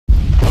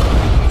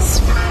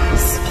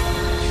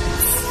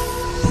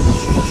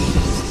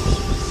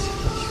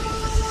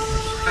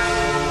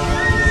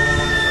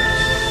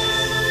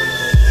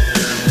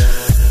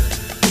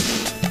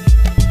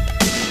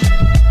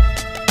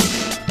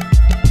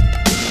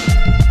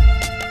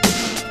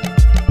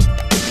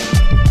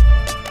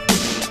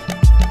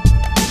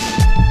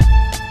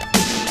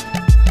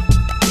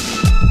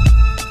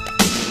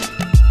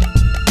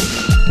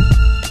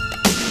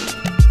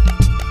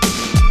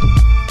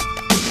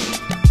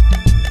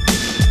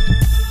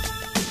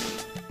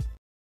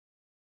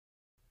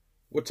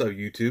What's up,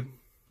 YouTube?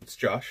 It's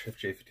Josh,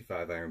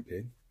 FJ55 Iron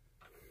Pig.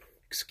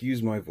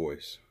 Excuse my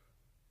voice.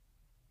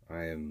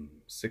 I am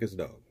sick as a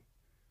dog.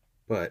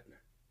 But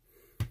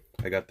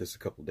I got this a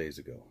couple days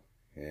ago,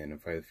 and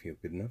if I feel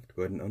good enough to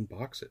go ahead and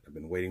unbox it. I've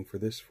been waiting for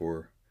this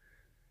for,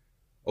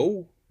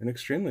 an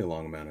extremely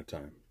long amount of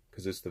time,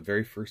 because it's the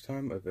very first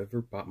time I've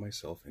ever bought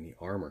myself any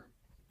armor.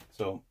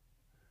 So,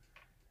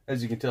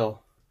 as you can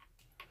tell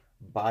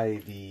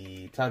by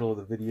the title of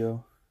the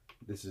video,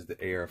 this is the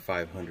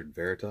AR500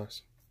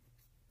 VERITAS.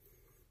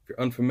 If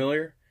you're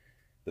unfamiliar,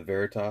 the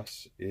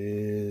VERITAS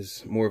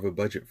is more of a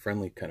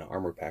budget-friendly kind of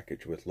armor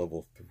package with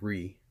level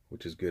 3,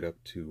 which is good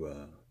up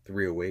to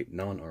 308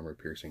 non-armor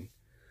piercing,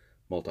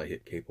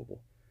 multi-hit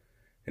capable,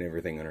 and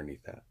everything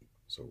underneath that.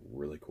 So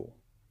really cool.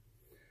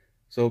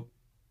 So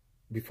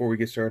before we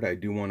get started, I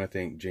do want to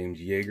thank James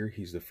Yeager.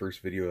 He's the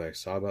first video that I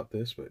saw about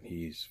this, but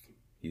he's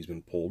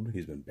been pulled.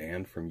 He's been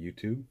banned from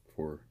YouTube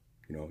for,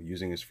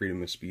 using his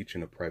freedom of speech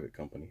in a private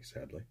company,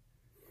 sadly.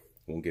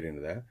 Won't get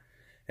into that.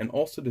 And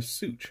also to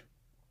Such.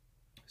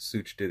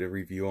 Such did a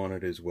review on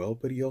it as well,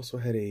 but he also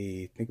had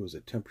I think it was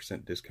a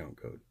 10% discount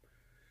code.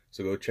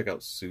 So go check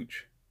out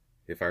Such.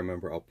 If I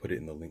remember, I'll put it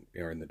in the link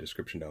or in the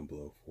description down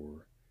below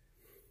for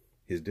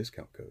his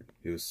discount code.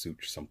 It was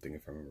Such something,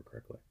 if I remember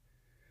correctly.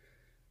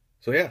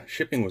 So yeah,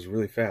 shipping was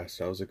really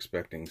fast. I was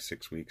expecting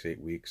 6 weeks, 8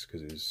 weeks,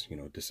 because it was,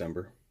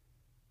 December.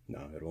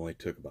 No, it only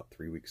took about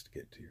 3 weeks to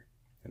get to here,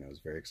 and I was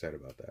very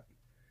excited about that.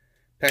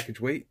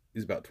 Package weight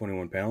is about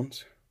 21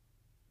 pounds.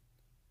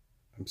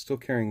 I'm still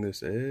carrying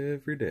this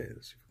every day.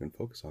 Let's see if we can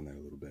focus on that a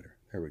little better.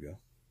 There we go.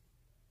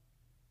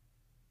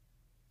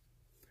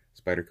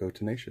 Spyderco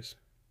Tenacious.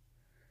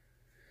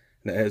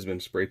 And that has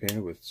been spray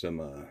painted with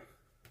some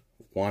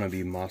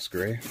wannabe moss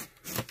gray.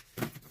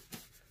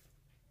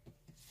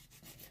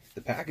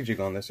 The packaging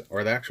on this,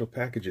 or the actual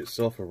package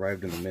itself,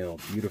 arrived in the mail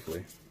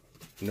beautifully.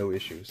 No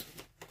issues.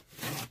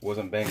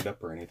 Wasn't banged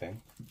up or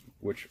anything.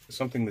 Which,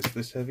 something that's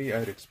this heavy,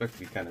 I'd expect to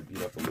be kind of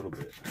beat up a little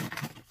bit.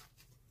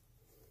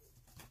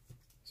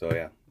 So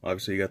yeah,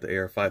 obviously you got the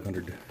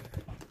AR500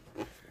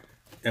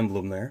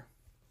 emblem there.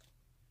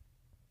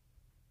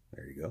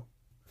 There you go.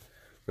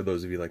 For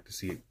those of you who like to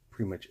see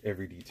pretty much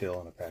every detail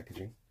on the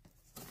packaging.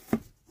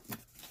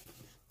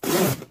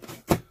 Let's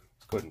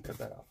go ahead and cut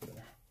that off of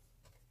there.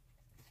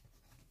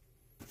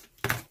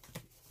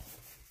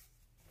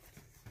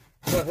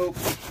 So I hope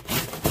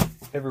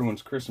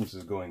everyone's Christmas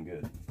is going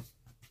good.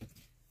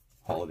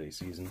 Holiday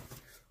season.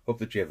 Hope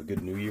that you have a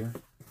good New Year.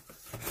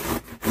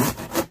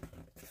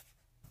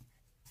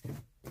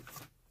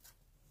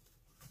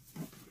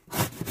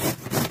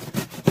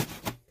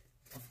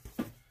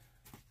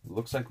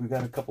 Looks like we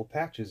got a couple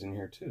patches in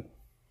here too,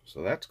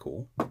 so that's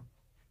cool.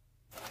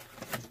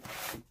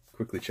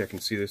 Quickly check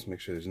and see this, make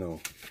sure there's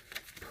no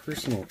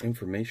personal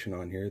information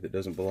on here that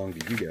doesn't belong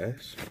to you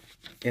guys.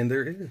 And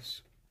there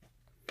is.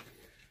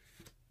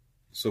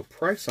 So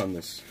price on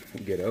this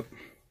get up.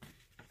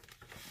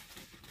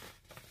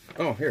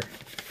 Oh, here.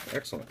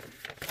 Excellent.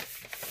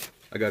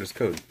 I got his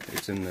code.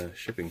 It's in the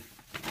shipping.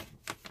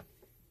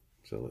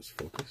 So let's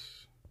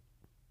focus.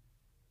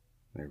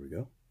 There we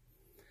go.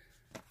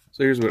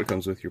 So here's what it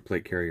comes with: your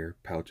plate carrier,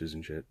 pouches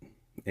and shit,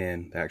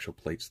 and the actual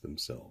plates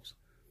themselves.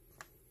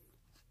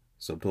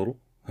 Subtotal,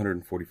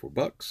 144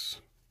 bucks.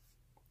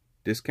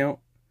 Discount,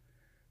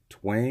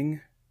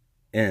 Twang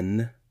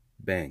N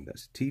Bang.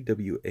 That's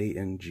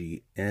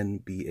TWANGNBANG.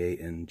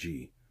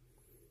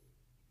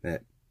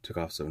 That took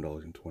off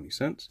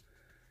 $7.20.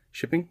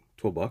 Shipping,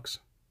 12 bucks,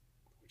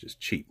 which is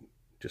cheap.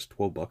 Just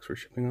 12 bucks for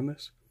shipping on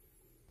this.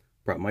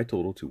 Brought my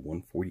total to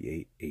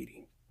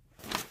 $148.80.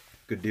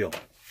 Good deal.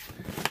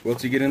 What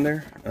else you get in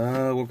there?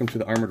 Welcome to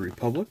the Armored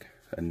Republic.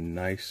 A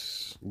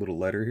nice little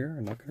letter here.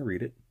 I'm not going to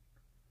read it.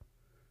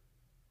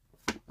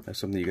 That's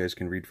something you guys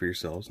can read for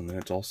yourselves. And then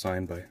it's all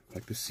signed by,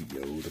 like, the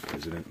CEO, the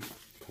president.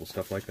 Cool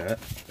stuff like that.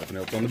 Nothing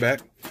else on the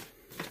back.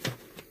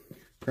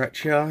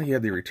 Right, yeah, you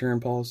have the return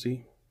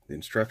policy, the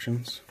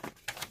instructions.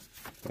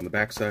 On the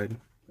back side,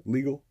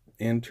 legal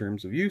and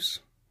terms of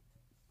use.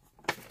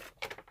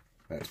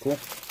 That's cool.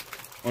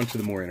 On to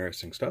the more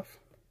interesting stuff.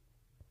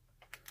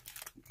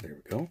 There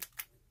we go.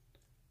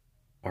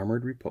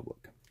 Armored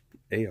Republic,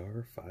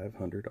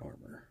 AR500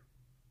 armor.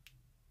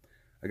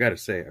 I gotta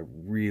say, I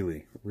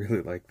really,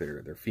 really like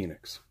their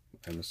Phoenix.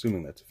 I'm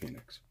assuming that's a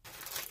Phoenix.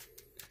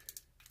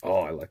 Oh,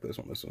 I like this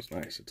one. This one's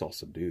nice. It's all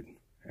subdued.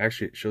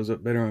 Actually, it shows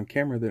up better on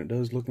camera than it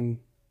does looking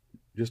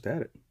just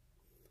at it.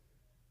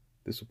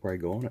 This will probably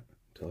go on it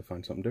until I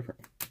find something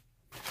different.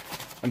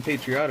 I'm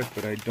patriotic,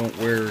 but I don't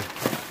wear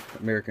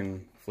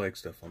American flag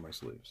stuff on my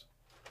sleeves.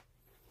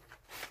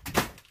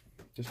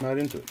 Just not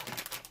into it.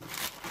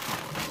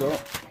 So,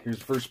 here's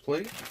the first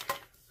plate.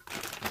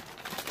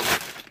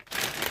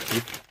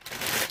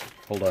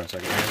 Hold on a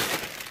second here.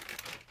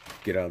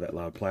 Get out of that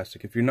loud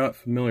plastic. If you're not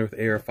familiar with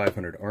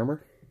AR500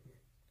 armor,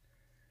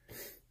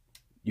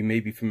 you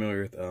may be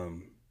familiar with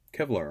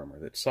Kevlar armor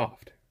that's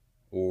soft.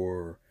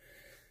 Or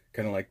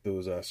kind of like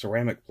those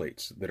ceramic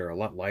plates that are a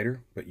lot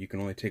lighter, but you can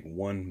only take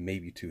 1,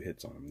 maybe 2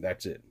 hits on them.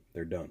 That's it.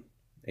 They're done.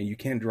 And you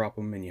can't drop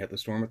them, and you have to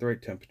store them at the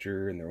right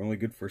temperature, and they're only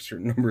good for a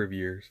certain number of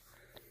years.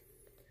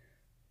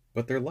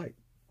 But they're light.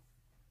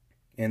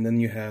 And then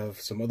you have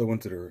some other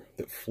ones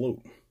that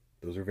float.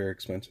 Those are very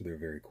expensive. They're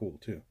very cool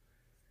too.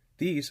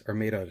 These are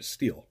made out of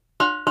steel.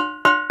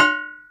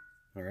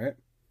 Alright?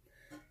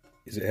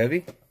 Is it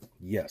heavy?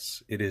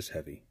 Yes, it is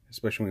heavy.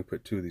 Especially when you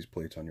put 2 of these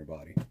plates on your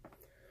body.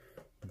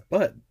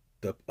 But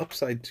the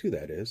upside to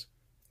that is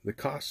the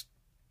cost.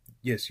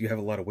 Yes, you have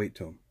a lot of weight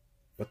to them,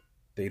 but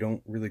they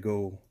don't really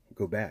go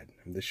bad.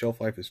 And the shelf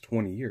life is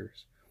 20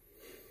 years.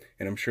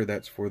 And I'm sure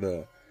that's for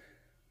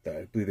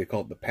I believe they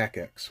call it the Pack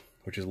X,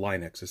 which is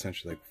Line X,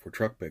 essentially, like for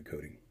truck bed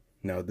coating.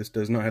 Now, this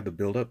does not have the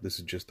buildup. This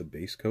is just the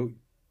base coat.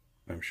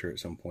 I'm sure at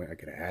some point I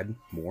could add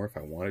more if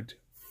I wanted to,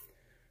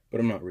 but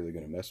I'm not really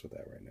going to mess with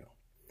that right now.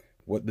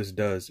 What this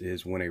does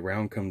is when a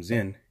round comes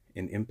in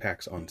and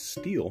impacts on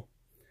steel,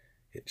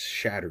 it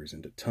shatters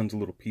into tons of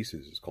little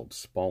pieces. It's called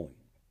spalling.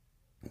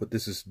 What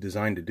this is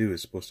designed to do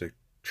is supposed to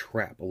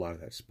trap a lot of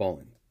that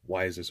spalling.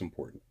 Why is this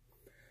important?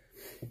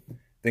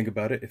 Think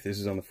about it. If this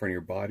is on the front of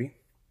your body,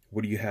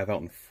 what do you have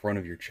out in front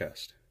of your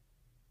chest?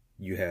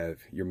 You have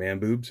your man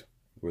boobs,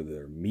 whether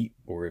they're meat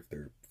or if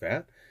they're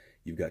fat.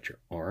 You've got your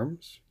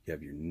arms, you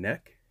have your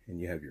neck, and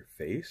you have your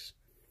face,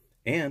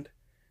 and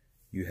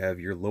you have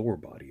your lower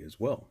body as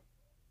well.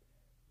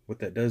 What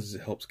that does is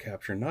it helps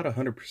capture not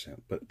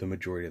 100%, but the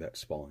majority of that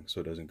spalling,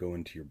 so it doesn't go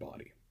into your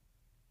body.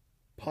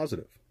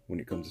 Positive when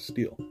it comes to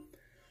steel.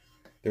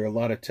 There are a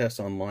lot of tests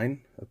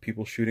online of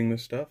people shooting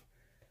this stuff,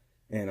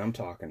 and I'm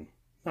talking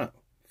not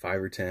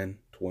 5 or 10,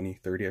 20,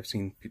 30. I've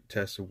seen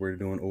tests of where they're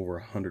doing over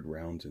 100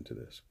 rounds into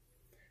this.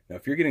 Now,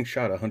 if you're getting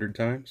shot 100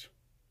 times,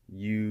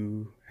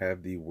 you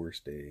have the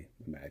worst day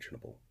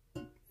imaginable.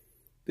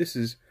 This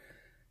is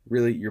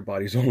really, your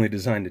body's only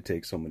designed to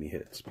take so many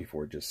hits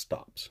before it just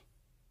stops.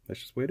 That's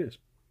just the way it is.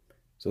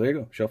 So there you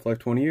go. Shelf life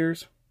 20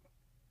 years.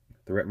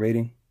 The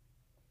rating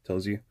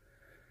tells you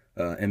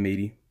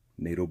M80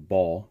 NATO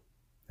ball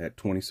at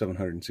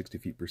 2,760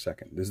 feet per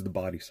second. This is the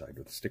body side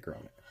with the sticker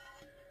on it.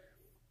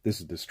 This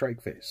is the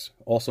strike face.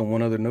 Also,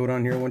 one other note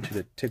on here I want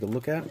you to take a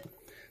look at.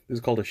 This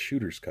is called a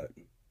shooter's cut.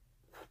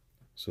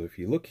 So if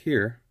you look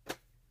here,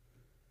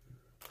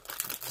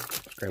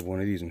 let's grab one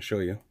of these and show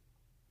you.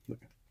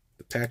 Look,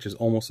 the patch is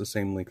almost the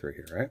same length right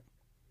here, right?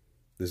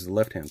 This is the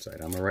left-hand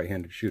side. I'm a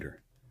right-handed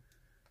shooter.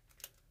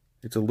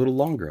 It's a little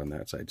longer on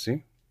that side,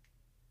 see?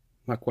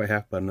 Not quite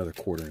half, but another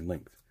quarter in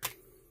length.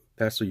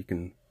 That's so you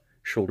can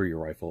shoulder your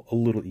rifle a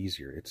little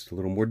easier. It's a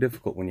little more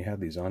difficult when you have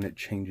these on. It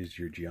changes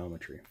your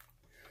geometry.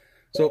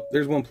 So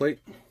there's one plate.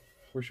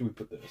 Where should we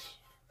put this?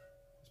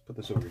 Let's put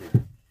this over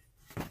here.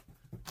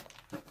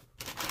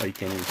 Oh, you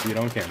can't even see it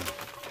on camera.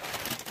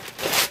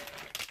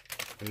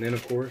 And then,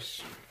 of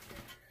course,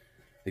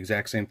 the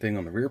exact same thing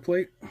on the rear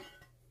plate.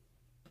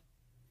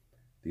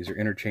 These are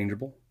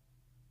interchangeable.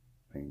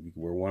 And you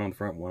can wear one on the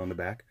front, one on the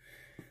back.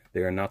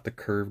 They are not the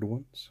curved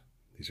ones.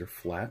 These are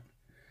flat.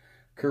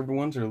 Curved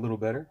ones are a little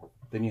better.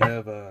 Then you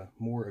have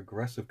more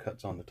aggressive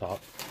cuts on the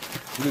top.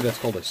 I believe that's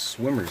called a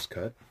swimmer's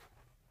cut.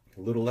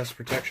 A little less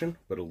protection,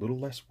 but a little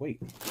less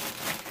weight.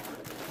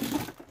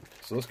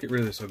 So let's get rid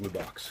of this ugly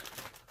box.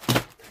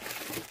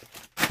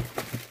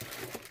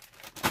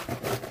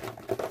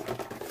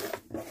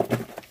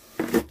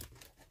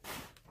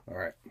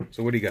 Alright,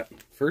 so what do you got?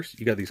 First,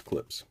 you got these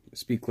clips.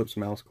 Speed clips,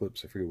 mouse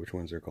clips, I forget which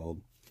ones they're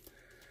called.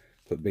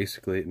 But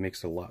basically, it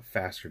makes it a lot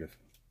faster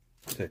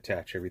to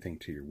attach everything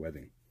to your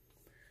webbing.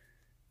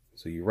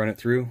 So you run it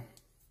through,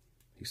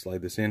 you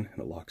slide this in, and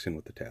it locks in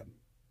with the tab.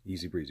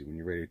 Easy breezy. When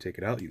you're ready to take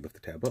it out, you lift the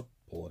tab up,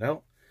 pull it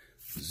out,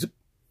 zip.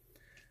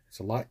 It's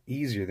a lot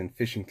easier than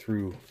fishing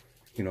through,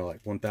 you know, like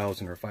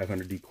 1000 or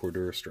 500D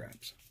Cordura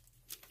straps.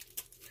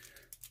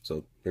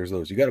 So there's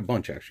those. You got a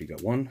bunch actually. You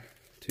got 1,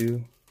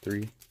 2,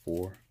 3,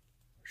 4,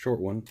 short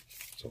one.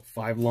 So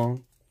 5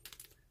 long,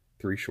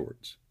 3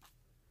 shorts.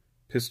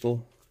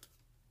 Pistol,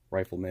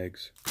 rifle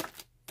mags.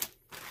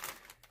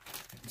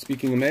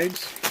 Speaking of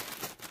mags,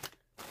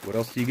 what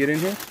else do you get in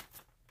here?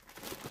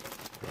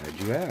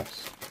 Glad you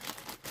asked.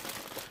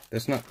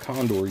 That's not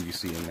Condor you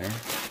see in there.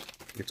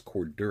 It's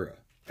Cordura.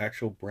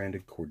 Actual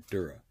branded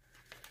Cordura.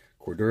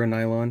 Cordura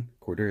nylon.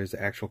 Cordura is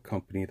the actual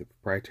company, the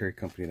proprietary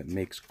company that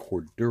makes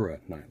Cordura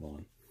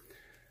nylon.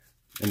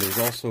 And there's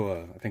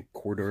also, I think,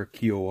 Cordura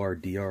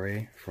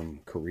KOR-DRA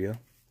from Korea.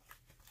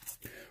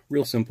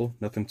 Real simple.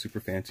 Nothing super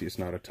fancy. It's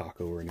not a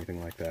taco or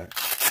anything like that.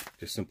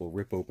 Just simple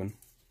rip open.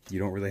 You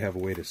don't really have a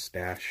way to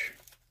stash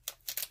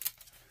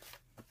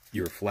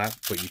your flap,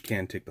 but you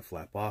can take the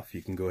flap off.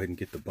 You can go ahead and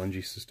get the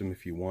bungee system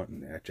if you want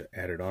and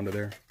add it onto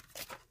there.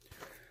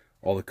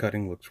 All the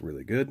cutting looks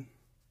really good.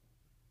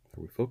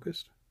 Are we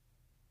focused?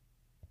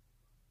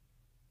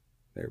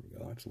 There we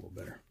go. That's a little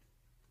better.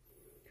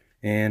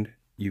 And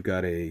you've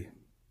got a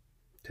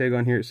tag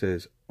on here. It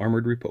says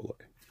Armored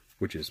Republic,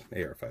 which is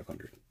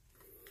AR500.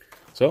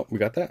 So we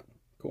got that.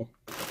 Cool.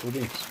 Cool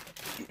beans.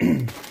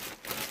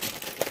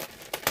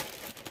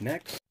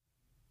 Next.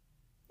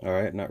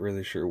 Alright, not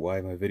really sure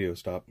why my video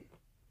stopped.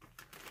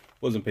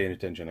 Wasn't paying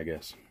attention, I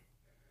guess.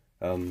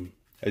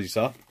 As you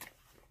saw,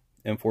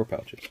 M4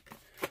 pouches.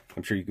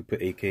 I'm sure you could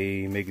put AK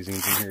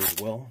magazines in here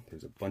as well.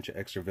 There's a bunch of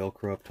extra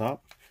Velcro up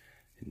top,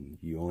 and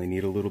you only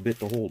need a little bit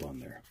to hold on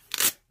there.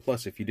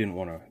 Plus, if you didn't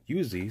want to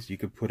use these, you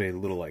could put a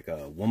little like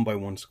a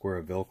 1x1 square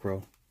of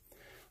Velcro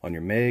on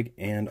your mag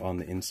and on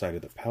the inside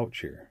of the pouch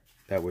here.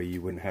 That way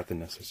you wouldn't have to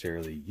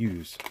necessarily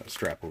use a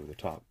strap over the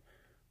top.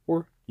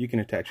 Or you can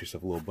attach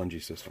yourself a little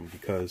bungee system,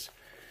 because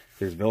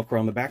there's Velcro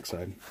on the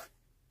backside,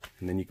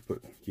 and then you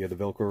have the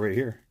Velcro right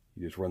here.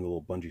 You just run the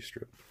little bungee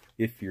strip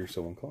if you're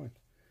so inclined.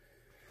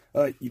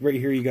 Right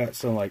here you got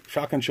some like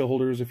shotgun shell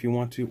holders if you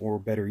want to, or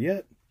better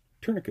yet,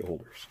 tourniquet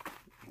holders.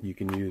 You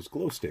can use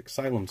glow sticks,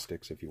 Xylem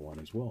sticks if you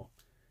want as well.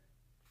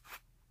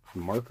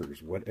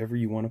 Markers, whatever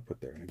you want to put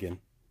there. And again,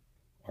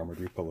 Armored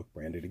Republic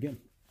branded again.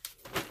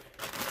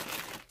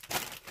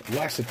 The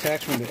last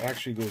attachment that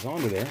actually goes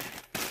onto there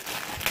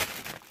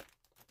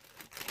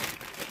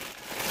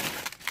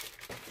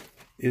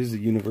is the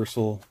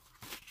universal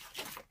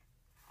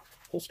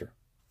holster.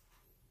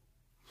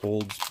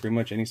 Holds pretty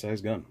much any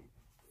size gun.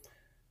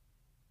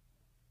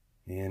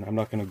 And I'm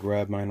not going to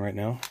grab mine right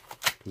now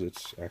because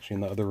it's actually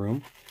in the other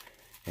room.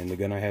 And the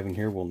gun I have in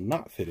here will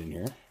not fit in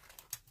here.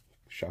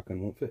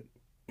 Shotgun won't fit.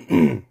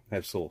 I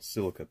have some little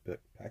silica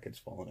packets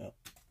falling out.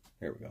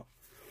 There we go.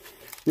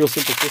 Real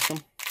simple system.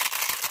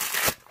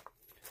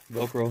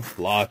 Velcro,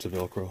 lots of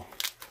Velcro.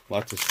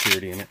 Lots of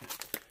security in it.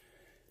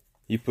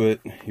 You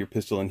put your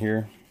pistol in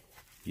here.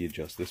 You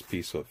adjust this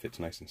piece so it fits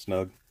nice and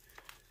snug.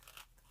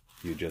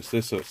 You adjust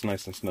this so it's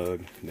nice and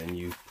snug. And then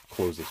you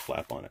close this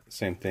flap on it.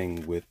 Same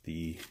thing with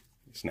the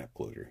snap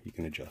closure. You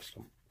can adjust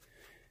them.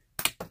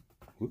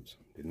 Whoops,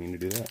 didn't mean to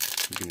do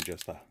that. You can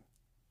adjust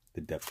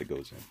the depth that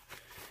goes in.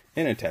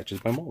 And it attaches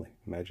by MOLLE.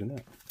 Imagine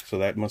that. So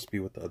that must be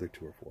what the other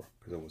two are for,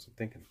 because I wasn't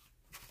thinking.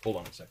 Hold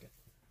on a second.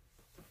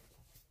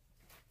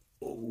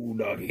 Oh,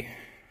 doggy.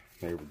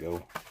 There we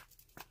go.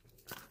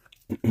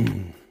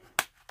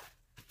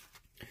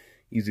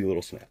 Easy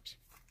little snaps.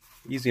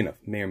 Easy enough.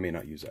 May or may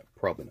not use that.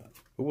 Probably not.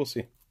 But we'll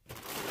see.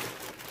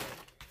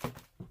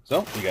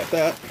 So, we got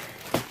that.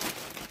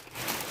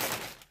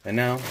 And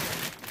now,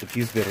 the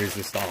piece de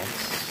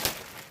resistance.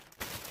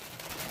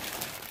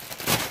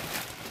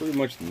 Pretty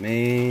much the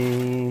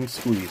main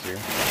squeeze here.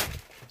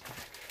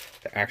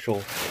 The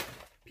actual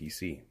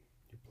PC.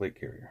 Your plate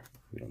carrier.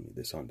 We don't need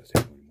this on the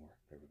table anymore.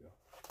 There we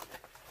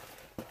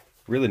go.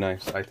 Really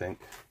nice, I think.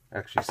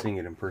 Actually seeing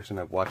it in person.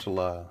 I've watched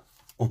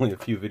only a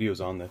few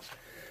videos on this.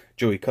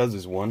 Joey Cuz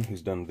is one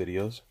who's done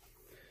videos.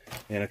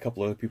 And a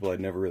couple other people I'd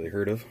never really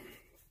heard of.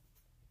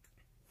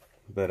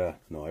 But,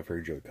 no, I've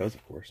heard Joey Cuz,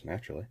 of course,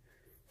 naturally.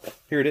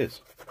 Here it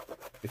is.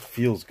 It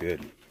feels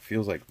good. It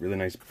feels like really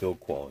nice build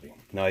quality.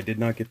 Now, I did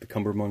not get the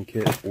cummerbund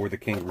kit or the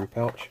kangaroo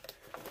pouch.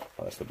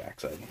 Oh, that's the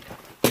backside.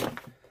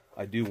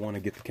 I do want to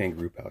get the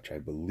kangaroo pouch, I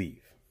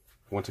believe.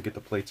 Once I get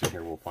the plates in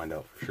here, we'll find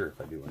out for sure if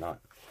I do or not.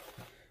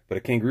 But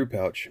a kangaroo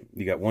pouch,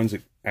 you got ones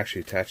that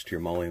actually attach to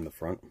your MOLLE in the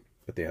front,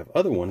 but they have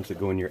other ones that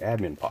go in your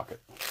admin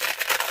pocket.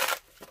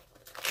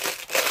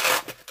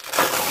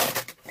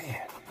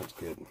 Man, that's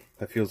good.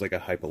 That feels like a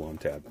Hypalon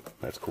tab.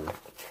 That's cool.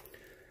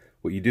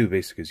 What you do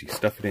basically is you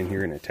stuff it in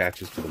here and it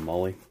attaches to the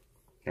MOLLE.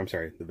 I'm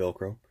sorry, the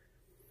Velcro.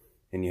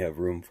 And you have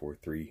room for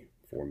 3,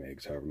 4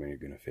 megs, however many you're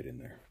going to fit in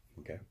there.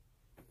 Okay.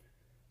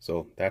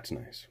 So that's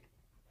nice.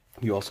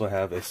 You also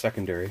have a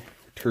secondary,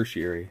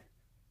 tertiary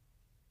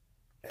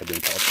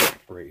admin pouch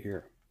right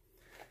here.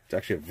 It's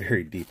actually a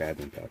very deep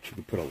admin pouch. You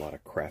can put a lot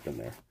of crap in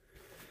there.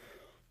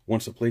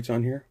 Once the plate's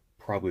on here,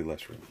 probably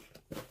less room.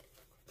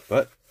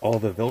 But all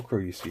the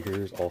Velcro you see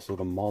here is also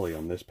the MOLLE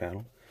on this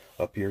panel.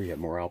 Up here you have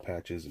morale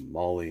patches and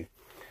MOLLE.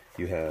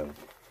 You have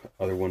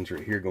other ones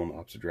right here going the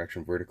opposite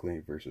direction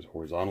vertically versus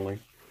horizontally.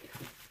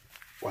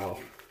 Wow.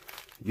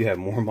 You have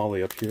more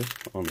MOLLE up here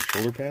on the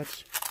shoulder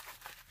pads.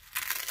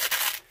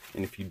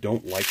 And if you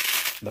don't like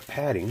the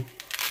padding,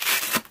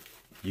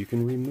 you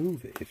can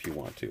remove it if you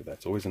want to.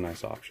 That's always a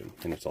nice option.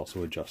 And it's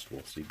also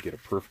adjustable, so you get a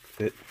perfect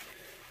fit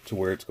to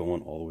where it's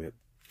going all the way up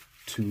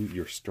to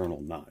your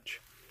sternal notch.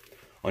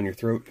 On your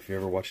throat, if you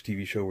ever watch a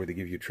TV show where they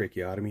give you a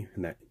tracheotomy,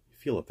 and that you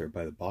feel up there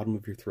by the bottom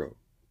of your throat,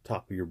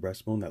 top of your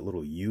breastbone, that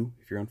little U,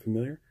 if you're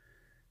unfamiliar,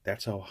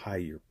 that's how high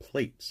your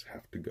plates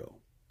have to go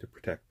to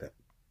protect that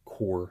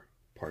core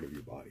part of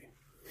your body.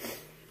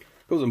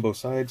 Goes on both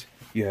sides.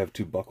 You have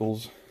 2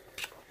 buckles.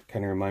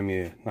 Kind of remind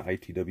me of, not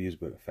ITWs,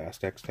 but a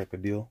Fastex type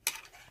of deal.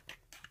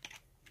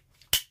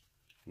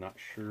 Not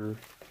sure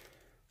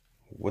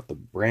what the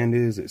brand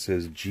is. It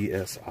says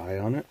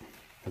GSI on it.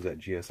 Is that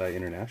GSI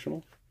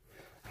International?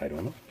 I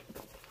don't know.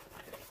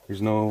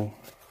 There's no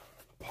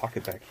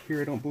pocket back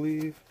here, I don't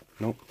believe.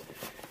 Nope.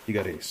 You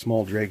got a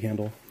small drag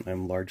handle. I have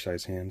large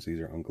size hands. These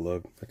are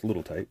ungloved. That's a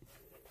little tight.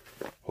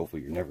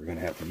 Hopefully you're never going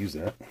to have to use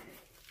that.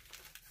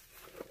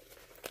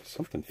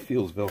 Something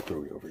feels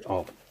Velcro-y over here.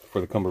 Oh, for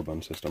the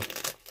cummerbund system.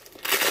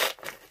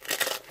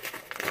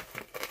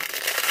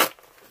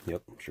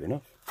 Yep, sure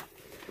enough.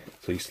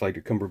 So you slide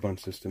your cummerbund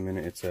system in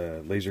it. It's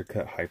a laser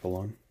cut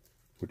Hypalon,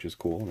 which is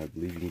cool, and I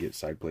believe you can get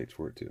side plates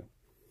for it too.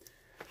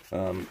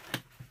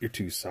 Your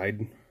 2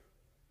 side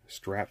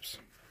straps,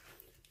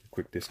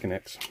 quick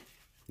disconnects,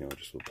 you know,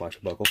 just with a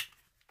plastic buckle.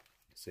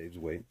 Saves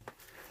weight,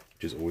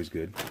 which is always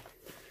good.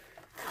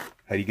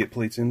 How do you get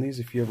plates in these,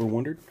 if you ever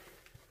wondered?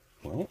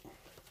 Well,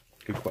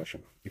 good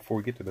question. Before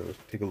we get to those,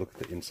 take a look at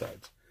the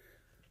insides.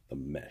 The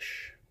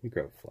mesh. Let me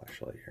grab a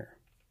flashlight here.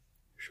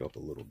 Show up a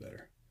little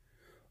better.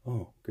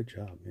 Oh, good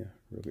job. Yeah,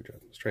 real good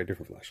job. Let's try a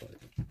different flashlight.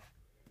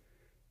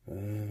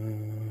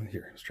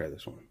 Here, let's try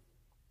this one.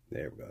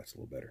 There we go. That's a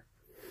little better.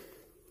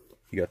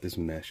 You got this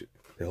mesh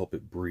to help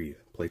it breathe.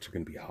 Plates are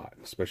going to be hot,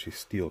 especially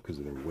steel because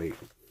of their weight.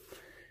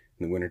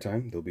 In the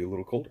wintertime, they'll be a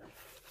little colder.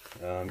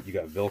 You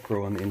got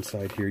Velcro on the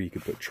inside here. You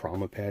can put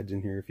trauma pads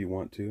in here if you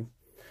want to.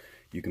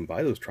 You can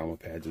buy those trauma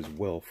pads as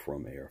well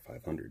from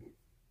AR500.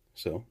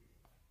 So,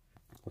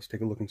 let's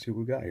take a look and see what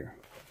we got here.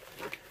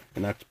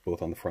 And that's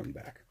both on the front and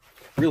back.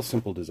 Real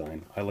simple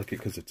design. I like it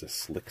because it's a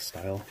slick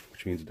style,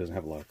 which means it doesn't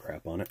have a lot of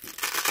crap on it.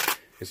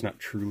 It's not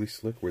truly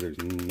slick where there's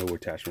no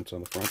attachments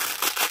on the front.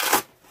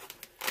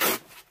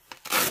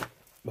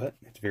 But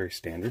it's very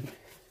standard.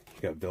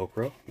 You got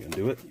Velcro. You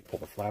undo it. You pull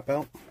the flap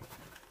out.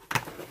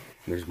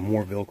 And there's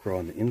more Velcro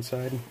on the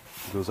inside.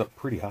 It goes up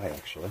pretty high,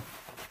 actually.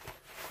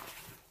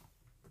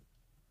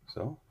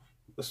 So,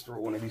 let's throw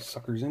one of these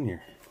suckers in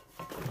here.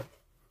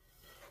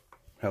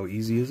 How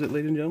easy is it,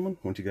 ladies and gentlemen,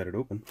 once you got it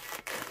open?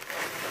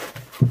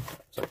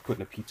 It's like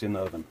putting a pizza in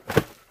the oven.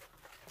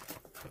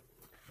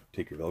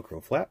 Take your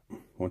Velcro flap.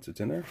 Once it's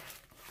in there,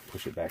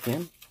 push it back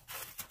in.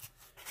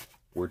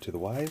 Word to the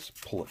wise,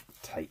 pull it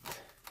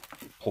tight.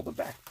 Pull the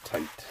back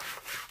tight.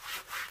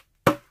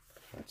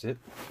 That's it.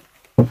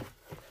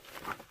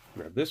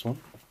 Grab this one.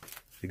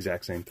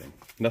 Exact same thing.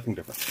 Nothing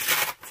different.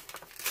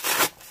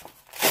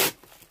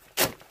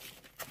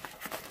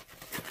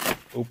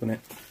 Open it.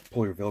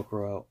 Pull your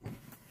Velcro out.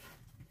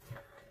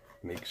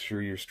 Make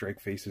sure your strike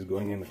face is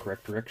going in the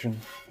correct direction.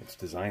 It's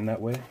designed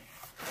that way.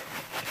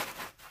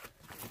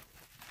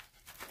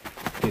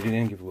 Get it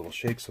in, give it a little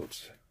shake so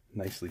it's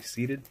nicely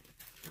seated.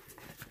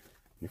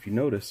 And if you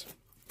notice,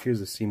 here's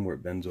the seam where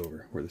it bends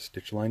over, where the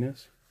stitch line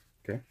is.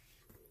 Okay?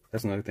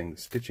 That's another thing.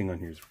 The stitching on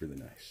here is really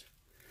nice.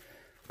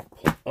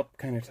 Pull up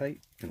kind of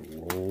tight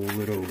and roll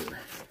it over.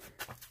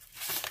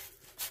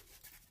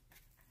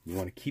 You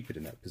want to keep it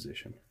in that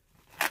position.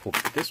 Pull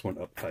this one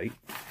up tight.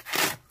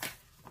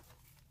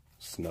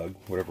 Snug,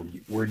 whatever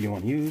word you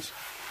want to use,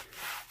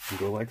 and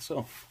go like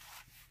so.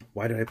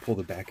 Why did I pull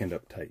the back end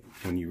up tight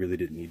when you really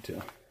didn't need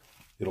to?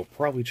 It'll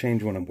probably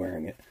change when I'm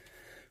wearing it.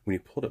 When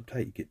you pull it up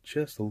tight, you get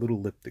just a little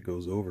lip that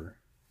goes over.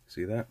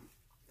 See that?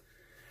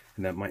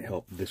 And that might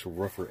help this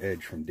rougher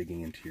edge from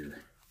digging into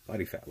your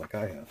body fat like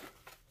I have.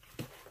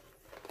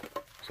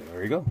 So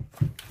there you go.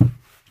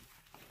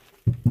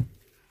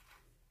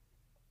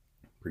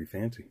 Pretty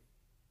fancy.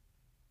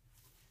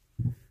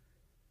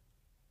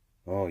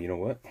 Oh, you know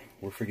what?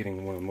 We're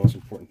forgetting one of the most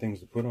important things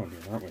to put on here,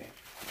 aren't we?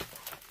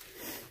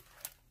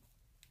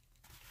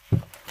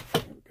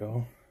 There we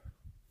go.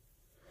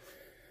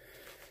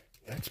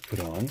 Let's put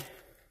on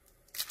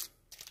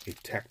a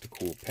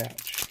tactical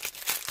patch.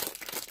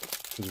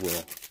 Because,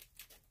 well,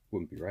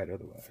 wouldn't be right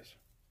otherwise.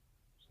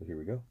 So here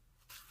we go.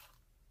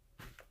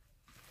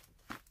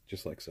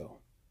 Just like so.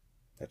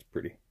 That's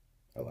pretty.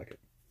 I like it.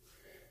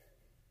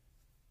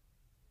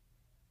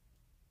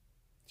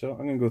 So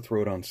I'm going to go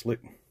throw it on slick.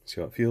 See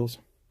how it feels.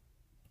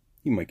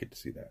 You might get to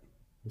see that.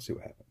 We'll see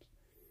what happens.